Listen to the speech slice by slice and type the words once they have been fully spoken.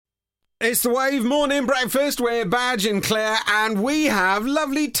It's the Wave Morning Breakfast. We're Badge and Claire, and we have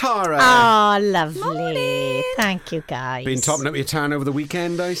lovely Tara. Oh, lovely. Morning. Thank you, guys. Been topping up your tan over the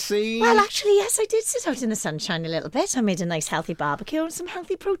weekend, I see. Well, actually, yes, I did sit out in the sunshine a little bit. I made a nice healthy barbecue and some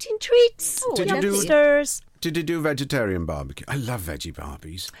healthy protein treats. Did you do- Lobsters. Did you do vegetarian barbecue? I love veggie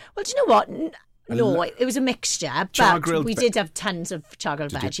barbies. Well, do you know what? No, it was a mixture, but we did have tons of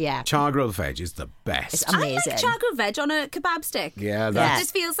char-grilled veg, yeah. Char-grilled veg is the best. It's amazing. I like char-grilled veg on a kebab stick. Yeah, It that's...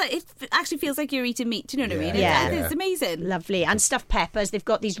 just feels like, it actually feels like you're eating meat. Do you know what I mean? Yeah. It's amazing. Lovely. And stuffed peppers. They've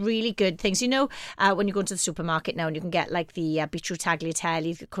got these really good things. You know, when you go into the supermarket now and you can get like the beetroot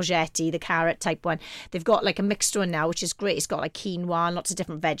tagliatelle, the courgette, the carrot type one. They've got like a mixed one now, which is great. It's got like quinoa and lots of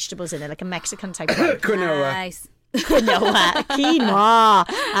different vegetables in it, like a Mexican type one. Quinoa. Nice. Quinoa.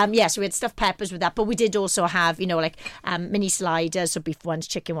 So we had stuffed peppers with that, but we did also have, like mini sliders, so beef ones,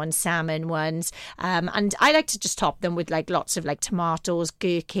 chicken ones, salmon ones, and I like to just top them with like lots of like tomatoes,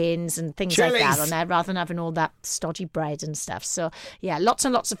 gherkins and things like that on there, rather than having all that stodgy bread and stuff. So yeah, lots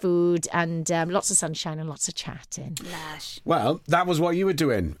and lots of food and lots of sunshine and lots of chatting. Lash. Well, that was what you were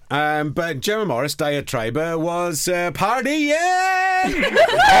doing. But Gemma Morris, Diatriber, was partying!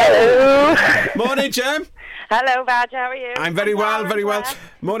 Hello. Morning, Gem. Hello, Badge. How are you? I'm very well, very well.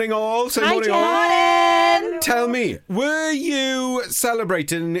 Morning all. Say Hi, morning all. Jen. Tell me, were you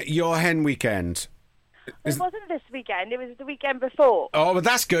celebrating your hen weekend? It wasn't this weekend. It was the weekend before. Oh, but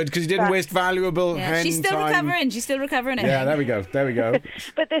that's good because you didn't waste valuable hen She's still time. recovering. She's still recovering. Yeah, there we go. There we go.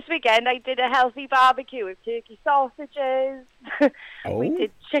 But this weekend I did a healthy barbecue with turkey sausages. We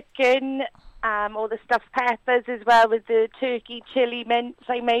did chicken, all the stuffed peppers as well with the turkey chili mince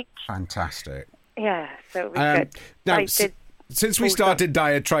I make. Fantastic. Yeah, so it was good. Now, since we started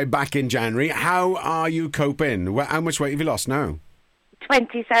Diatribe back in January, how are you coping? How much weight have you lost now?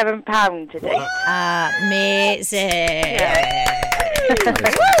 27 pounds today. Amazing.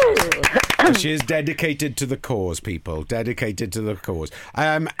 She is dedicated to the cause, people. Dedicated to the cause.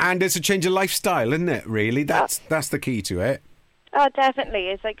 And it's a change of lifestyle, isn't it, really? That's the key to it. Oh, definitely.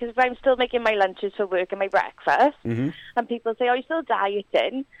 It's like, because I'm still making my lunches for work and my breakfast, and people say, "Oh, you're still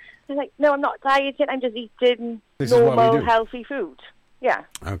dieting?" I'm like, "No, I'm not dieting. I'm just eating normal, healthy food." Yeah.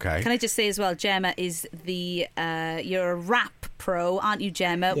 Okay. Can I just say as well, Gemma is you're a wrap pro, aren't you,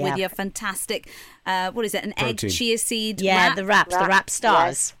 Gemma? Yeah. With your fantastic, what is it, an Protein. egg chia seed Yeah, wrap? the wrap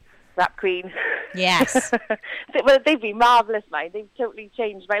stars. Yes. Wrap queen. Yes. Well, they've been marvellous, mine. They've totally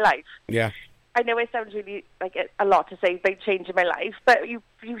changed my life. Yeah. I know it sounds really like a lot to say they've changed my life, but you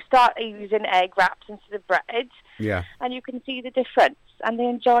start using egg wraps instead of bread, Yeah. and you can see the difference, and they're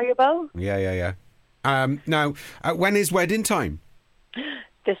enjoyable. Yeah. Now, when is wedding time?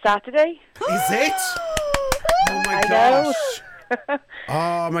 This Saturday. Is it? Oh my I gosh.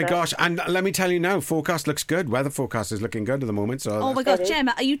 Oh my gosh. And let me tell you now, forecast looks good. Weather forecast is looking good at the moment. So Oh my God,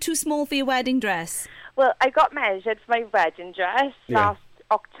 Gemma, are you too small for your wedding dress? Well, I got measured for my wedding dress Yeah. last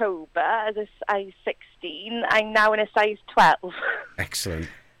October as a size 16. I'm now in a size 12. Excellent.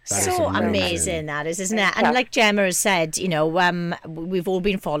 That is So amazing that is, isn't it? And like Gemma has said, we've all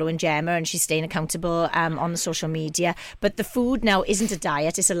been following Gemma and she's staying accountable on the social media. But the food now isn't a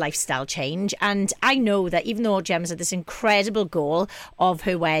diet, it's a lifestyle change. And I know that even though Gemma's had this incredible goal of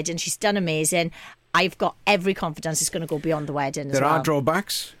her wedding, she's done amazing. I've got every confidence it's going to go beyond the wedding as There well. are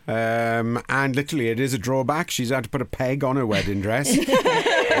drawbacks, and literally it is a drawback. She's had to put a peg on her wedding dress. She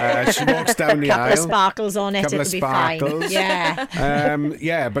walks down the couple aisle. of sparkles on it, Couple it'll of be sparkles. fine.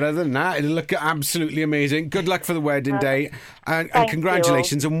 Yeah. But other than that, it'll look absolutely amazing. Good luck for the wedding day, and thank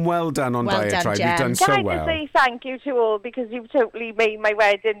congratulations and well done on Well done, Diatribe. Jen. You've done Can so I well. just say thank you to all because you've totally made my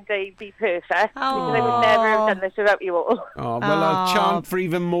wedding day be perfect. Because I would never have done this without you all. Oh, well, I'll chant for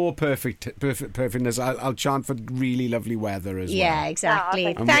even more perfectness. I'll chant for really lovely weather as well. Yeah,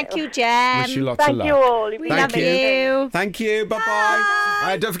 exactly. Oh, thank you, Jem. Wish you lots of Thank luck. you all. We love you. Thank you.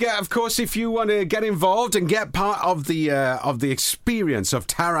 Bye-bye. Don't forget, of course, if you want to get involved and get part of the experience of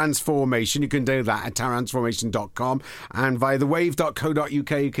Transformation, you can do that at transformation.com and via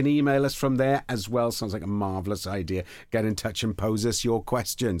thewave.co.uk. You can email us from there as well. Sounds like a marvellous idea. Get in touch and pose us your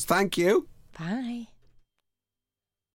questions. Thank you. Bye.